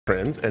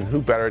trends, and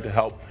who better to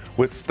help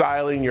with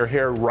styling your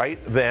hair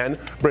right than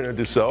Brenda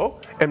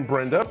Dussault. And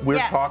Brenda, we're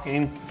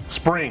talking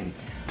spring.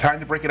 Time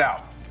to break it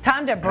out.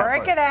 Time to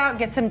break it out,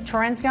 get some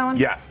trends going.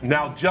 Yes.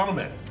 Now,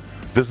 gentlemen,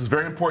 this is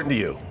very important to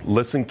you.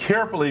 Listen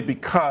carefully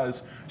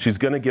because she's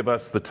going to give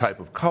us the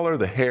type of color,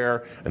 the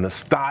hair, and the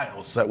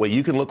styles. So that way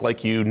you can look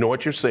like you know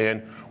what you're saying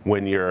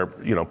when your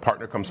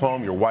partner comes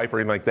home, your wife or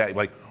anything like that. You're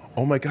like,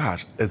 oh my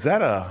gosh, is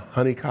that a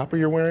honey copper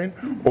you're wearing?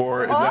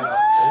 Or is that a...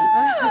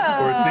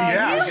 Or, see,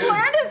 yeah, you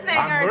learned a thing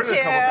or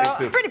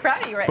two. I'm pretty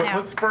proud of you right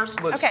now.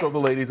 But let's show the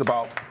ladies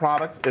about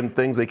products and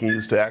things they can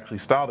use to actually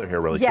style their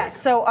hair really quick.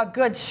 Yes, so a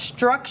good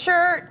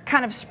structure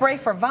kind of spray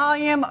for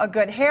volume, a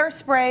good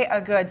hairspray,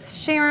 a good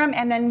serum,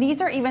 and then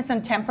these are even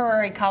some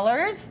temporary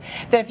colors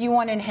that if you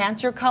want to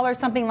enhance your color,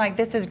 something like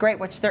this is great,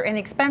 which they're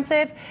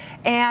inexpensive,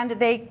 and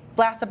they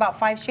last about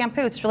 5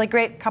 shampoos. It's really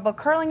great. A couple of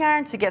curling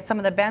irons to get some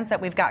of the bends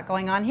that we've got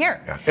going on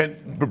here. Yeah.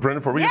 And Brenda,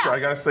 before we get started,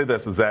 I gotta say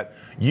this, is that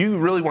you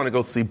really want to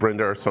go see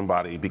Brenda or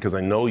somebody because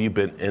I know you've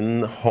been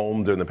in the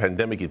home during the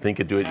pandemic. You think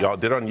you do it. Y'all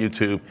did it on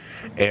YouTube,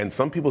 and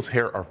some people's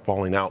hair are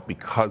falling out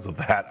because of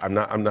that.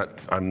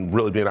 I'm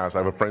really being honest. I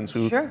have a friend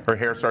who her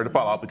hair started to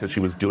fall out because she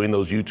was doing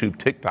those YouTube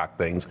TikTok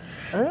things.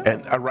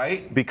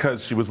 And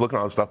because she was looking at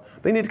all this stuff.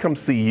 They need to come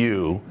see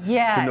you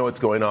to know what's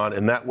going on,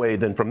 and that way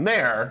then from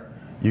there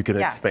you can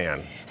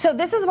expand. So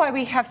this is why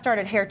we have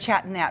started Hair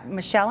Chat and that,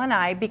 Michelle and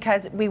I,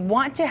 because we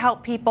want to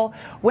help people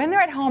when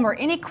they're at home or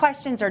any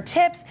questions or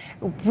tips,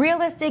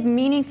 realistic,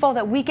 meaningful,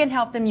 that we can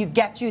help them. You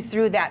get you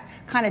through that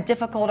kind of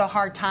difficult or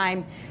hard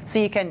time so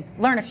you can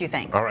learn a few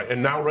things. All right,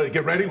 and now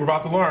get ready. We're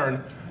about to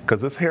learn. Because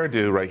this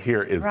hairdo right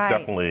here is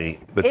definitely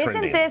the trending.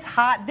 Isn't this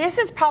hot? This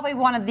is probably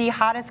one of the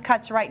hottest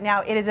cuts right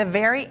now. It is a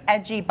very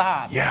edgy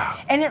bob.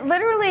 Yeah. And it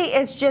literally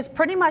is just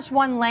pretty much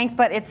one length,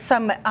 but it's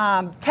some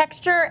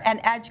texture and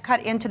edge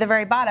cut into the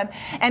very bottom.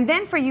 And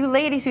then for you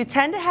ladies who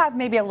tend to have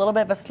maybe a little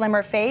bit of a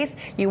slimmer face,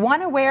 you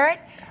want to wear it.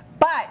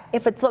 But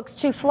if it looks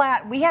too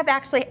flat, we have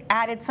actually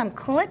added some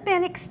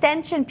clip-in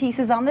extension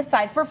pieces on the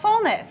side for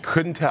fullness.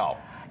 Couldn't tell.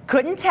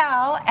 Couldn't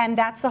tell, and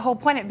that's the whole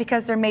point,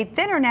 because they're made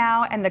thinner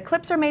now, and the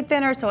clips are made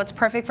thinner, so it's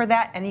perfect for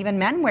that, and even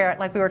men wear it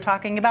like we were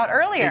talking about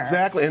earlier.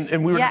 Exactly,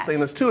 and we were just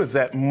saying this too, is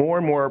that more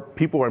and more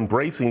people are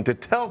embracing to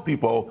tell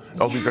people,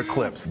 oh, these are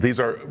clips,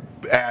 these are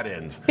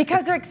add-ins.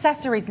 Because they're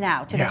accessories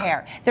now to the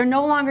hair. They're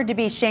no longer to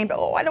be shamed,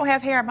 oh, I don't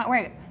have hair, I'm not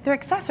wearing it. They're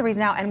accessories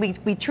now, and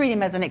we treat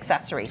them as an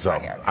accessory to our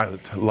hair.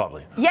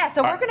 Lovely. Yeah,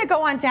 so we're going to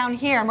go on down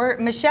here,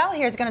 and Michelle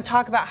here is going to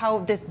talk about how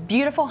this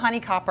beautiful honey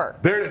copper.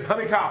 There it is,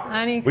 honey copper.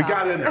 Honey we copper.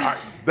 got it in there. All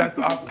right, that's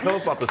awesome. Tell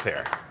us about this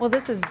hair. Well,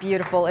 this is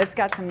beautiful. It's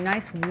got some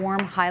nice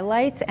warm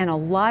highlights and a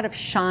lot of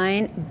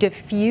shine.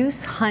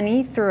 Diffuse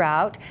honey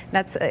throughout.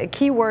 That's a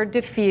key word,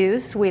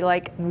 diffuse. We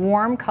like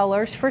warm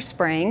colors for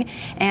spring,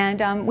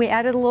 and we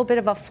added a little bit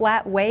of a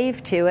flat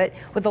wave to it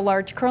with a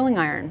large curling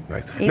iron.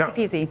 Nice. Easy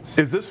peasy.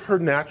 Is this her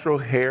natural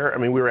hair? I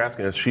mean, we were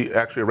asking, is she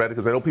actually a red?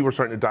 Because I know people are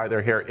starting to dye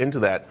their hair into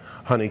that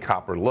honey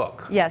copper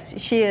look. Yes,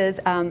 she is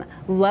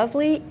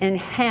lovely,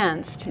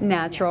 enhanced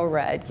natural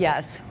red.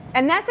 Yes.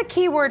 And that's a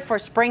key word for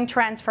spring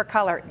trends for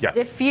color. Yes.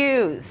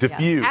 Diffuse.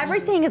 Diffuse.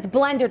 Everything is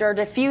blended or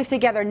diffused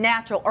together,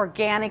 natural,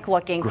 organic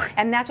looking. Great.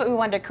 And that's what we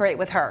wanted to create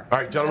with her. All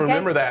right, gentlemen,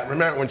 remember that.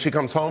 Remember when she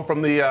comes home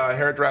from the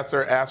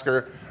hairdresser, ask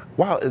her,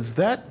 wow, is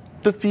that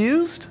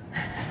diffused?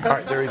 All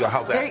right, there you go.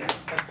 How's that?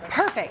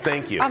 Perfect.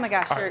 Thank you. Oh my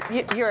gosh,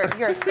 you're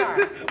a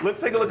star.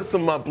 Let's take a look at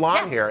some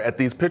blonde hair at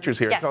these pictures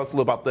here. Tell us a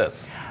little about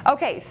this.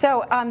 Okay,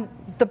 so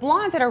the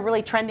blondes that are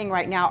really trending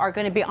right now are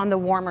going to be on the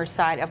warmer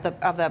side of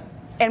the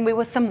and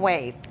with some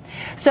wave.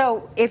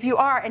 So if you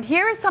are, and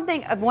here is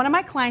something, one of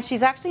my clients,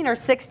 she's actually in her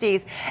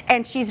 60s,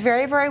 and she's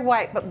very, very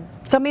white, but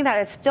something that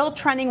is still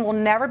trending, will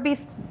never be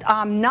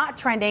not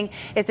trending,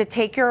 is to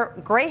take your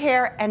gray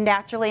hair and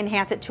naturally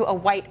enhance it to a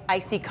white,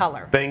 icy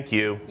color. Thank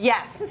you.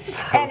 Yes,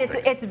 and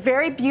it's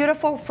very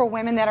beautiful for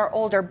women that are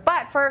older,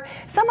 but for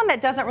someone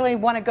that doesn't really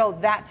want to go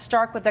that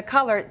stark with the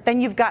color,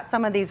 then you've got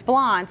some of these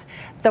blondes,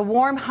 the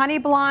warm honey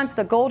blondes,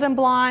 the golden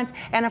blondes,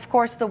 and of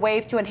course the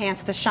wave to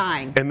enhance the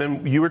shine. And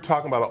then you were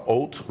talking about an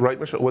oat, right,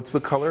 Michelle? What's the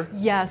color?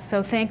 Yes,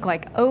 so think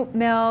like oat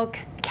milk,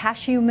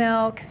 cashew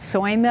milk,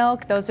 soy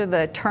milk. Those are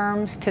the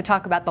terms to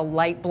talk about the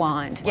light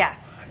blonde. Yes.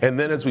 And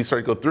then as we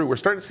start to go through, we're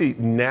starting to see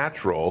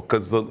natural,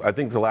 because I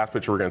think the last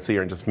picture we're going to see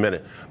here in just a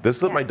minute. This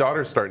is what my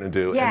daughter's starting to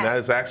do, and that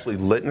is actually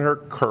letting her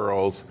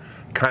curls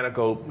kind of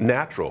go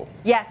natural.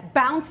 Yes,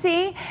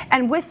 bouncy,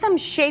 and with some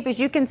shape. As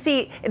you can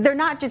see, they're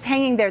not just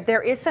hanging there.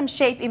 There is some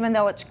shape even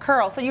though it's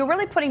curl. So you're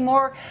really putting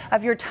more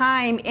of your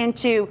time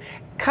into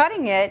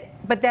cutting it,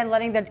 but then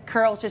letting the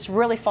curls just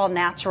really fall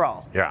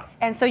natural. Yeah.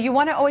 And so you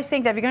want to always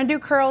think that if you're going to do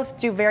curls,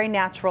 do very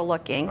natural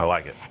looking. I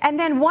like it. And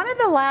then one of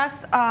the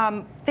last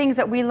things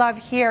that we love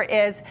here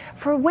is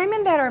for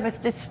women that are of a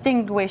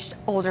distinguished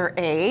older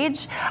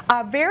age,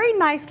 a very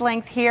nice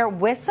length here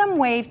with some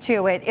wave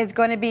to it is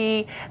going to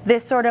be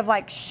this sort of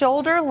like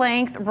shoulder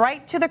length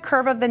right to the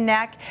curve of the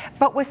neck,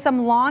 but with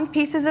some long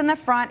pieces in the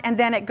front, and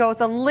then it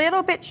goes a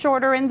little bit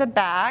shorter in the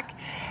back.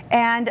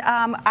 And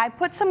I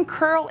put some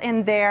curl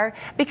in there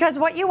because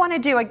what you want to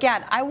do,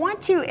 again, I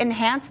want to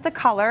enhance the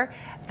color.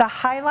 The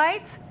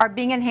highlights are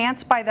being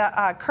enhanced by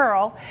the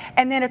curl,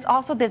 and then it's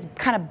also this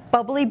kind of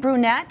bubbly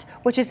brunette,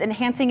 which is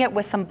enhancing it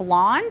with some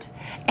blonde.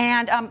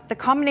 And the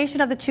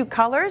combination of the two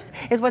colors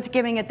is what's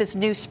giving it this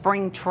new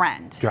spring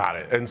trend. Got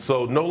it. And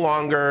so no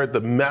longer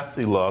the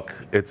messy look,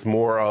 it's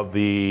more of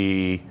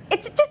the...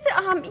 It's just,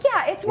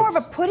 yeah, it's more of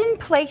a put in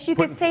place, you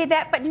could say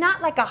that, but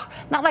not like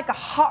a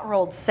hot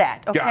rolled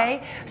set,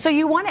 okay? So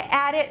you want to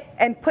add it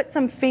and put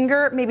some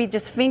maybe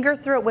just finger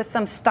through it with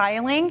some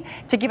styling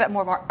to give it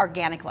more of an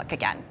organic look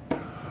again.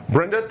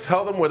 Brenda,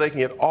 tell them where they can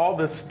get all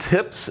this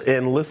tips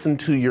and listen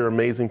to your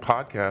amazing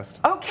podcast.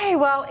 Okay,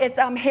 well, it's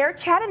Hair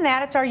Chat and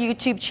That. It's our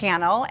YouTube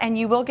channel, and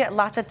you will get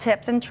lots of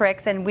tips and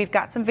tricks, and we've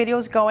got some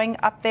videos going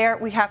up there.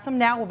 We have some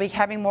now. We'll be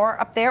having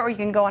more up there, or you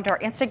can go onto our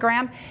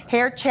Instagram,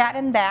 Hair Chat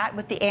and That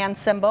with the and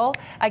symbol.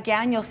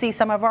 Again, you'll see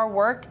some of our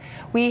work.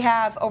 We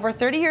have over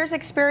 30 years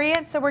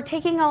experience, so we're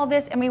taking all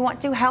this, and we want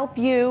to help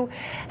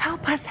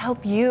us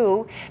help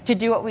you to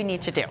do what we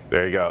need to do.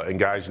 There you go. And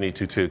guys, you need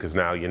to too, because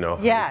now you know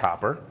Yes.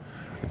 copper.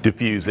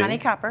 Diffusing. Honey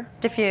copper,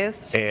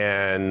 diffused.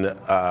 And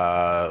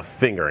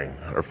fingering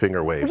or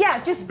finger waves.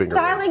 Yeah, just finger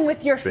styling waves.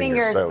 with your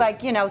fingers, So,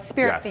 like, you know,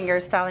 spirit yes.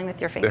 fingers, styling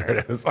with your fingers. There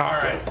it is. All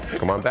right.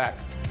 Come on back.